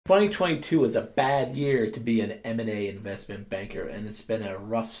2022 was a bad year to be an M&A investment banker, and it's been a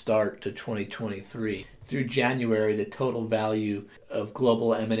rough start to 2023. Through January, the total value of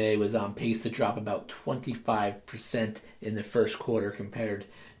global M&A was on pace to drop about 25% in the first quarter compared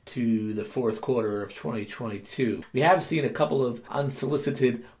to the fourth quarter of 2022. We have seen a couple of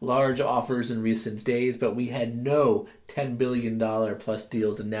unsolicited large offers in recent days, but we had no $10 billion plus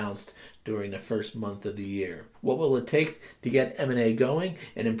deals announced during the first month of the year. What will it take to get M&A going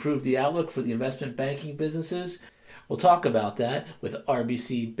and improve the outlook for the investment banking businesses? We'll talk about that with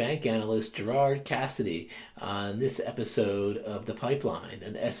RBC bank analyst Gerard Cassidy on this episode of The Pipeline,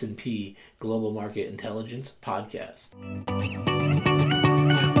 an S&P Global Market Intelligence podcast.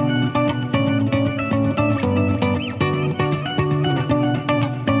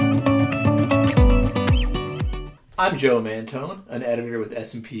 I'm Joe Mantone, an editor with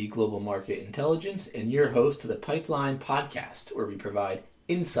S&P Global Market Intelligence, and your host of the Pipeline podcast, where we provide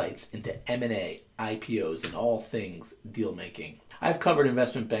insights into M&A, IPOs, and all things deal-making. I've covered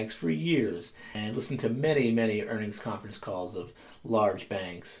investment banks for years and listened to many earnings conference calls of large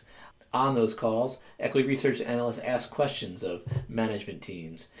banks. On those calls, equity research analysts ask questions of management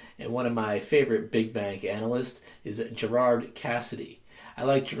teams, and one of my favorite big bank analysts is Gerard Cassidy. I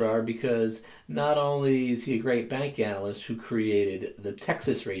like Gerard because not only is he a great bank analyst who created the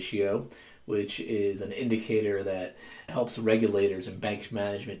Texas ratio, which is an indicator that helps regulators and bank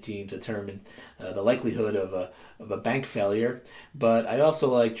management teams determine the likelihood of a bank failure. But I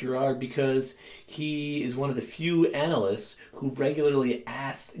also like Gerard because he is one of the few analysts who regularly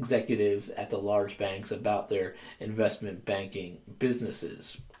asks executives at the large banks about their investment banking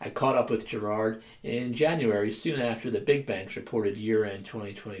businesses. I caught up with Gerard in January, soon after the big banks reported year-end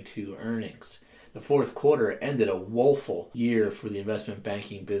 2022 earnings. The fourth quarter ended a woeful year for the investment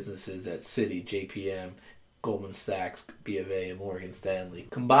banking businesses at Citi, JPM, Goldman Sachs, B of A, and Morgan Stanley.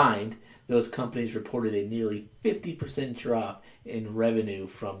 Combined, those companies reported a nearly 50% drop in revenue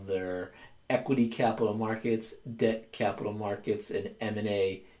from their equity capital markets, debt capital markets, and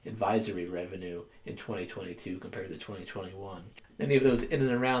M&A advisory revenue in 2022 compared to 2021. Many of those in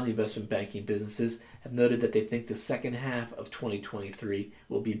and around the investment banking businesses have noted that they think the second half of 2023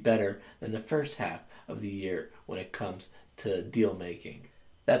 will be better than the first half of the year when it comes to deal making.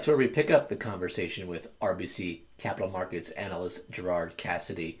 That's where we pick up the conversation with RBC Capital Markets analyst Gerard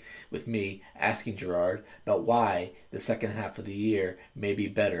Cassidy, with me asking Gerard about why the second half of the year may be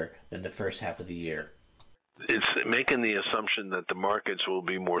better than the first half of the year. It's making the assumption that the markets will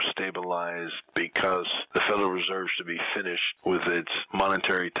be more stabilized because the Federal Reserve should be finished with its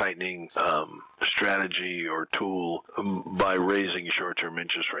monetary tightening strategy or tool by raising short-term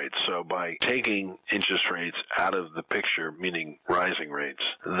interest rates. So by taking interest rates out of the picture, meaning rising rates,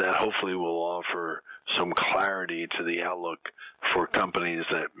 that hopefully will offer some clarity to the outlook for companies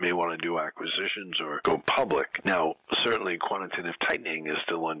that may want to do acquisitions or go public. Now, certainly quantitative tightening is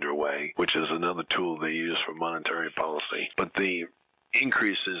still underway, which is another tool they use for monetary policy. But the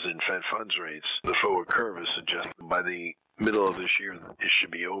increases in Fed funds rates, the forward curve is suggesting by the middle of this year it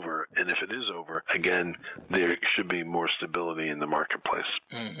should be over. And if it is over, again, there should be more stability in the marketplace.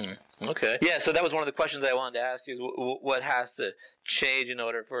 Mm-hmm. Okay. Yeah, so that was one of the questions I wanted to ask you, is what has to change in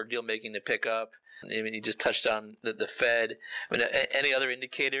order for deal making to pick up? I mean, you just touched on the Fed. I mean, any other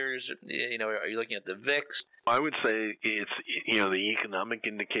indicators? Are you looking at the VIX? I would say it's, the economic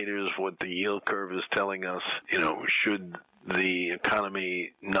indicators, what the yield curve is telling us, should the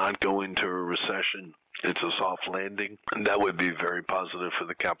economy not go into a recession, it's a soft landing. And that would be very positive for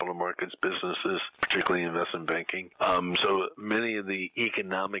the capital markets businesses, particularly investment banking. So many of the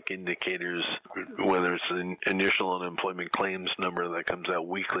economic indicators, whether it's the initial unemployment claims number that comes out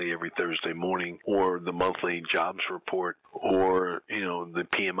weekly every Thursday morning, or the monthly jobs report, or, the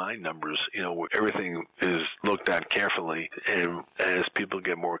PMI numbers, everything is looked at carefully. And as people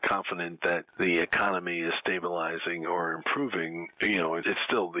get more confident that the economy is stabilizing or improving, it's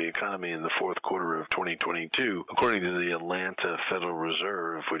still the economy in the fourth quarter of 2022, according to the Atlanta Federal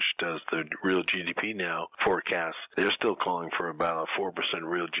Reserve, which does the real GDP now forecast, they're still calling for about a 4%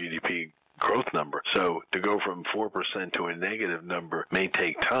 real GDP growth number. So to go from 4% to a negative number may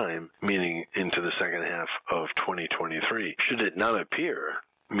take time, meaning into the second half of 2023. Should it not appear,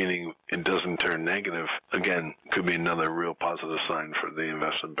 meaning it doesn't turn negative, again, could be another real positive sign for the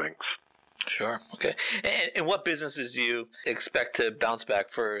investment banks. Sure. Okay. And what businesses do you expect to bounce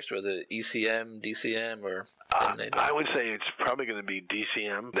back first, whether ECM, DCM, or I would say it's probably going to be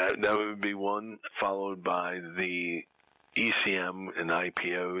DCM. That would be one, followed by the ECM and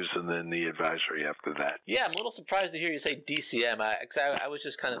IPOs, and then the advisory after that. Yeah, I'm a little surprised to hear you say DCM. I was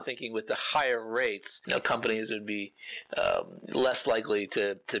just kind of thinking with the higher rates, companies would be less likely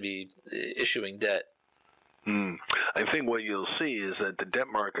to be issuing debt. I think what you'll see is that the debt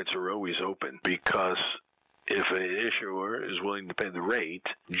markets are always open because if an issuer is willing to pay the rate,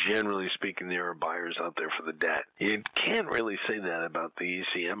 generally speaking, there are buyers out there for the debt. You can't really say that about the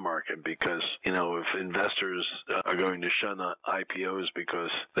ECM market because, if investors are going to shun IPOs because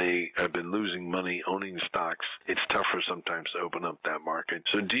they have been losing money owning stocks, it's tougher sometimes to open up that market.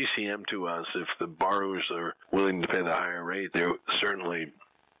 So DCM to us, if the borrowers are willing to pay the higher rate, they're certainly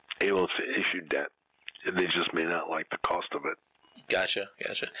able to issue debt. They just may not like the cost of it. Gotcha.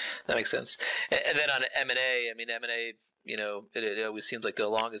 That makes sense. And then on M&A, M&A, it always seems like the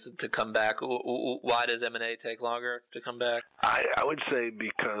longest to come back. Why does M&A take longer to come back? I would say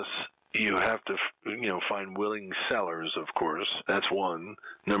because you have to, find willing sellers, of course. That's one.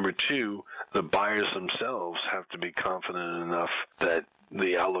 Number two, the buyers themselves have to be confident enough that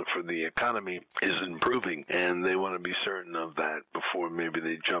the outlook for the economy is improving, and they want to be certain of that before maybe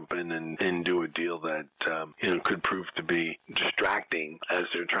they jump in and do a deal that could prove to be distracting as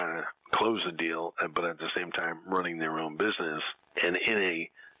they're trying to close a deal, but at the same time running their own business. And in a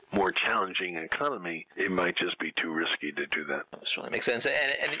more challenging economy, it might just be too risky to do that. That certainly makes sense.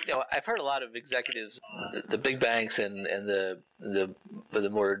 And I've heard a lot of executives, the big banks and the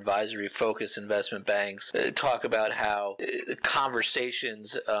more advisory focused investment banks talk about how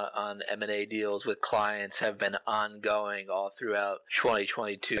conversations on M&A deals with clients have been ongoing all throughout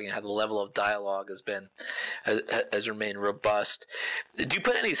 2022, and how the level of dialogue has remained robust. Do you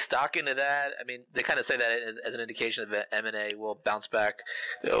put any stock into that? They kind of say that as an indication that M&A will bounce back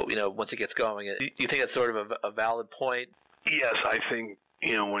once it gets going. Do you think that's sort of a valid point? Yes, I think,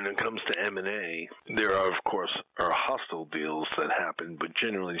 when it comes to M&A, there are, of course, hostile deals that happen, but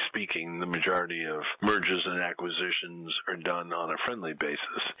generally speaking, the majority of mergers and acquisitions are done on a friendly basis.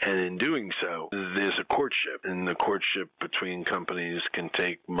 And in doing so, there's a courtship, and the courtship between companies can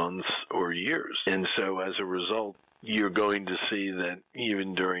take months or years. And so as a result, you're going to see that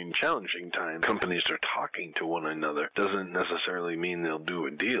even during challenging times, companies are talking to one another. Doesn't necessarily mean they'll do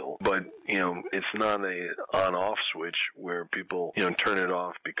a deal, but it's not a on-off switch where people turn it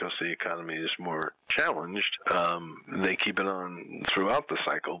off because the economy is more challenged. They keep it on throughout the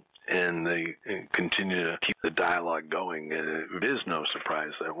cycle, and they continue to keep the dialogue going. And it is no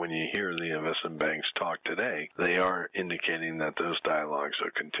surprise that when you hear the investment banks talk today, they are indicating that those dialogues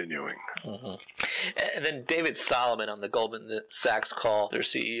are continuing. Mm-hmm. And then David Solomon on the Goldman Sachs call, their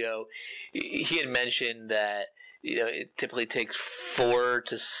CEO, he had mentioned that it typically takes 4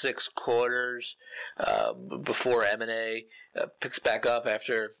 to 6 quarters before M&A picks back up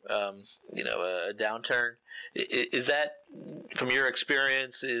after a downturn. Is that, from your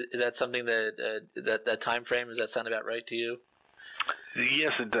experience, is that something that time frame, does that sound about right to you?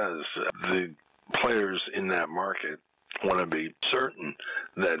 Yes, it does. The players in that market want to be certain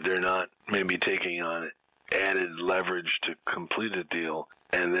that they're not maybe taking on added leverage to complete a deal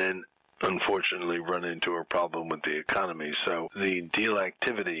and then unfortunately run into a problem with the economy. So the deal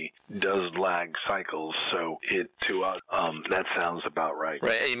activity does lag cycles. So to us, that sounds about right.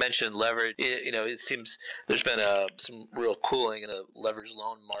 Right. You mentioned leverage. It seems there's been some real cooling in the leveraged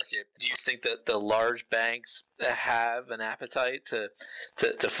loan market. Do you think that the large banks have an appetite to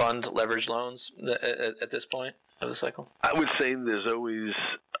fund leveraged loans at this point of the cycle? I would say there's always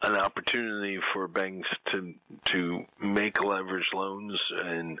an opportunity for banks to make leveraged loans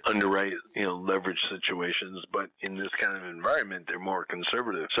and underwrite leverage situations, but in this kind of environment they're more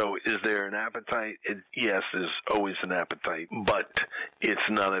conservative. So is there an appetite? Yes, there's always an appetite, but it's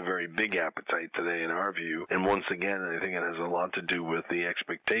not a very big appetite today in our view. And once again, I think it has a lot to do with the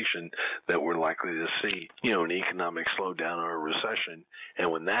expectation that we're likely to see an economic slowdown or a recession,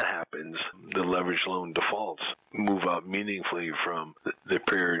 and when that happens, the leveraged loan defaults move up meaningfully from the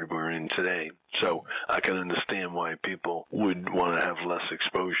period we're in today. So I can understand why people would want to have less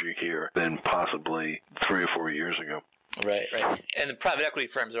exposure here than possibly 3 or 4 years ago. Right. And the private equity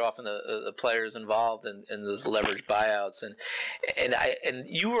firms are often the players involved in those leveraged buyouts. And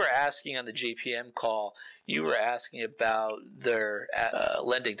you were asking on the JPM call, you were asking about their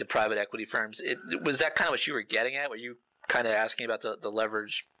lending to private equity firms. Was that kind of what you were getting at? Were you kind of asking about the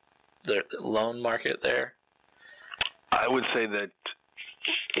leverage, the loan market there? I would say that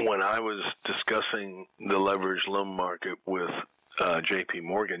when I was discussing the leveraged loan market with JP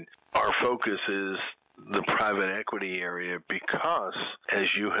Morgan, our focus is the private equity area because,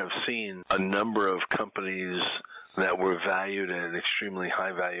 as you have seen, a number of companies that were valued at extremely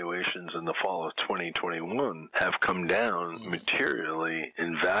high valuations in the fall of 2021 have come down materially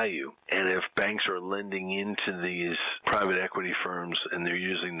in value. And if banks are lending into these private equity firms and they're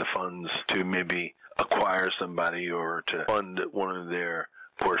using the funds to maybe acquire somebody or to fund one of their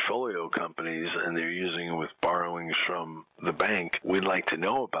portfolio companies and they're using it with borrowings from the bank, we'd like to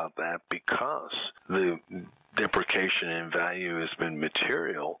know about that because the depreciation in value has been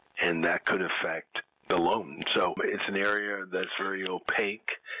material and that could affect the loan. So it's an area that's very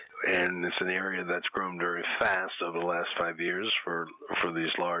opaque, and it's an area that's grown very fast over the last 5 years for these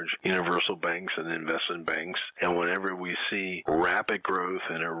large universal banks and investment banks. And whenever we see rapid growth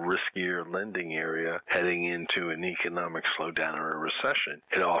in a riskier lending area heading into an economic slowdown or a recession,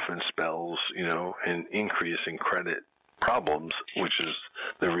 it often spells, an increase in credit problems, which is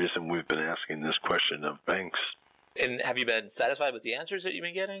the reason we've been asking this question of banks. And have you been satisfied with the answers that you've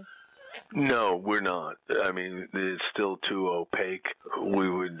been getting? No, we're not. I mean, it's still too opaque.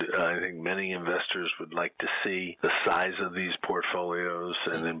 I think many investors would like to see the size of these portfolios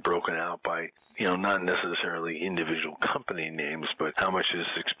and then broken out by, not necessarily individual company names, but how much is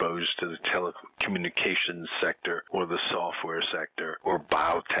exposed to the telecommunications sector or the software sector or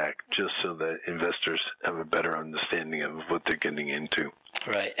biotech, just so that investors have a better understanding of what they're getting into.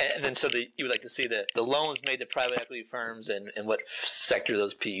 Right. And then you would like to see the loans made to private equity firms and what sector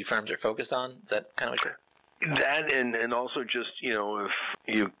those PE firms are focused on? Is that kind of what you're... That and also just, if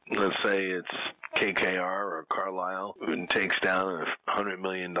you, let's say it's KKR or Carlyle and takes down a $100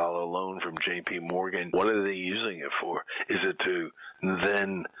 million loan from JP Morgan, what are they using it for? Is it to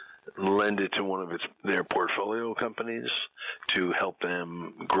then lend it to one of their portfolio companies to help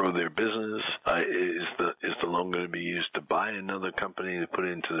them grow their business? Is the loan going to be used to buy another company to put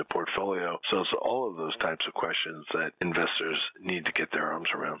into the portfolio? So it's all of those types of questions that investors need to get their arms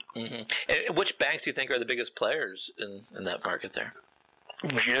around. Mm-hmm. And which banks do you think are the biggest players in that market there?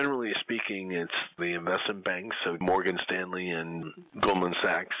 Generally speaking, it's the investment banks, so Morgan Stanley and Goldman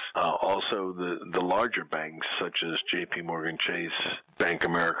Sachs. Also, the larger banks, such as JP Morgan Chase, Bank of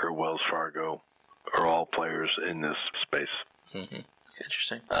America, Wells Fargo, are all players in this space. Mm-hmm.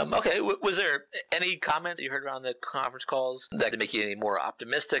 Interesting. Okay, was there any comments that you heard around the conference calls that could make you any more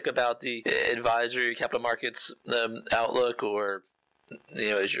optimistic about the advisory capital markets outlook, or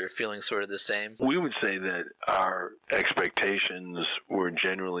is your feeling sort of the same? We would say that our expectations were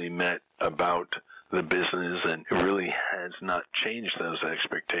generally met about the business, and it really has not changed those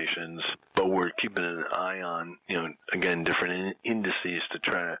expectations, but we're keeping an eye on, again, different indices to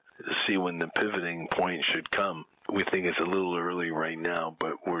try to see when the pivoting point should come. We think it's a little early right now,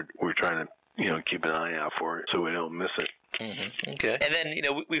 but we're trying to, keep an eye out for it so we don't miss it. Mm-hmm. Okay. And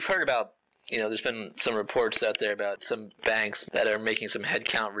then, we've heard about, there's been some reports out there about some banks that are making some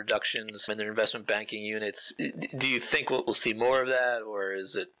headcount reductions in their investment banking units. Do you think we'll see more of that, or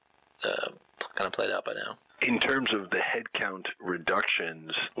is it kind of played out by now? In terms of the headcount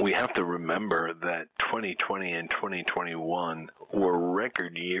reductions, we have to remember that 2020 and 2021 were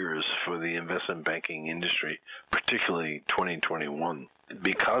record years for the investment banking industry, particularly 2021.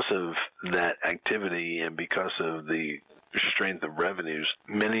 Because of that activity and because of the strength of revenues,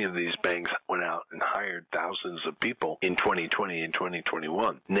 many of these banks went out and hired thousands of people in 2020 and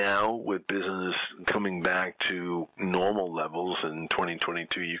 2021. Now, with business coming back to normal levels, in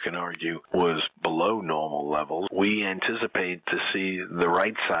 2022 you can argue was below normal levels, we anticipate to see the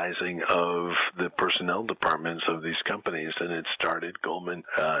right sizing of the personnel departments of these companies, and it started. Goldman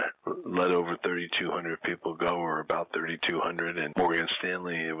let over 3,200 people go, or about 3,200, and Morgan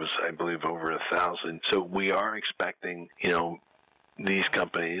Stanley, it was, I believe, over 1,000. So we are expecting these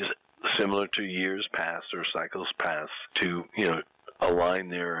companies, similar to years past or cycles past, to, align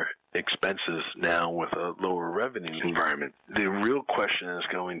their expenses now with a lower revenue environment. The real question is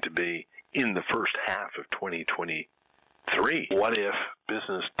going to be, in the first half of 2023, what if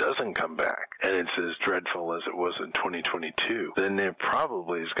business doesn't come back and it's as dreadful as it was in 2022? Then there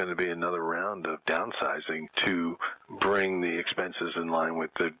probably is going to be another round of downsizing to bring the expenses in line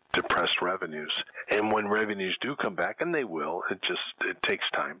with the depressed revenues. And when revenues do come back, and they will, it takes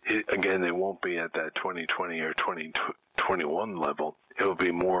time. Again, they won't be at that 2020 or 2021 level. It will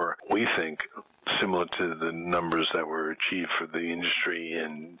be more, we think, similar to the numbers that were achieved for the industry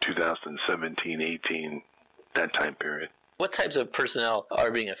in 2017, 18, that time period. What types of personnel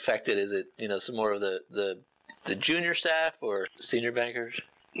are being affected? Is it, some more of the junior staff or senior bankers?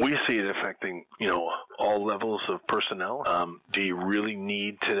 We see it affecting, all levels of personnel. Do you really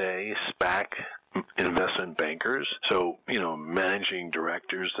need today SPAC investment bankers. So, managing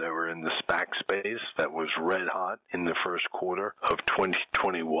directors that were in the SPAC space that was red hot in the first quarter of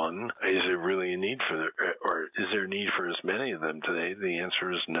 2021. Is there really a need or is there a need for as many of them today? The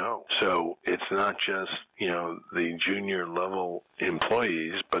answer is no. So it's not just, the junior level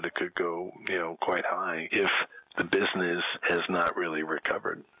employees, but it could go, quite high if the business has not really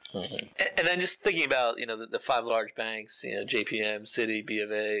recovered. Mm-hmm. And then just thinking about, the five large banks, JPM, Citi, B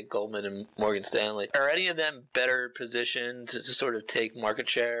of A, Goldman, and Morgan Stanley, are any of them better positioned to sort of take market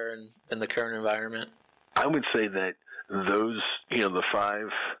share in the current environment? I would say that those, the five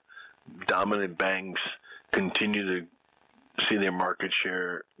dominant banks continue to see their market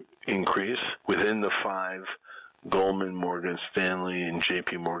share increase. Within the five, Goldman, Morgan Stanley, and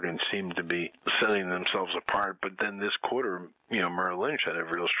J.P. Morgan seem to be setting themselves apart. But then this quarter, Merrill Lynch had a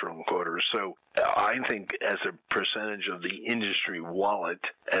real strong quarter. So I think as a percentage of the industry wallet,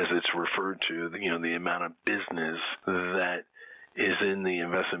 as it's referred to, the amount of business that is in the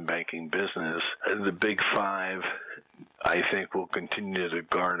investment banking business, the big five, I think, will continue to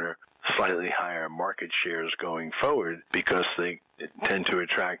garner slightly higher market shares going forward because they tend to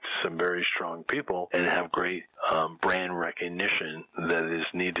attract some very strong people and have great brand recognition that is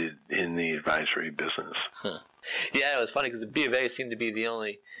needed in the advisory business. Huh. Yeah, it was funny because the B of A seemed to be the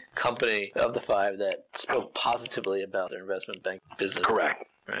only company of the five that spoke positively about their investment bank business. Correct.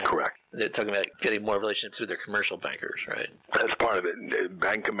 Right? Correct. They're talking about getting more relationships with their commercial bankers, right? That's part of it.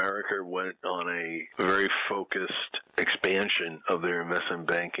 Bank of America went on a very focused expansion of their investment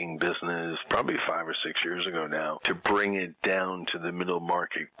banking business probably 5 or 6 years ago now to bring it down to the middle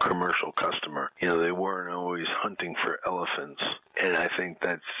market commercial customer. They weren't always hunting for elephants. And I think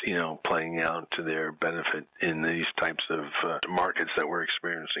that's, playing out to their benefit in these types of markets that we're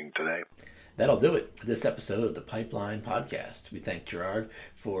experiencing today. That'll do it for this episode of the Pipeline Podcast. We thank Gerard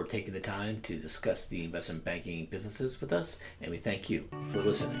for taking the time to discuss the investment banking businesses with us, and we thank you for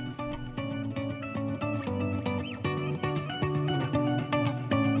listening.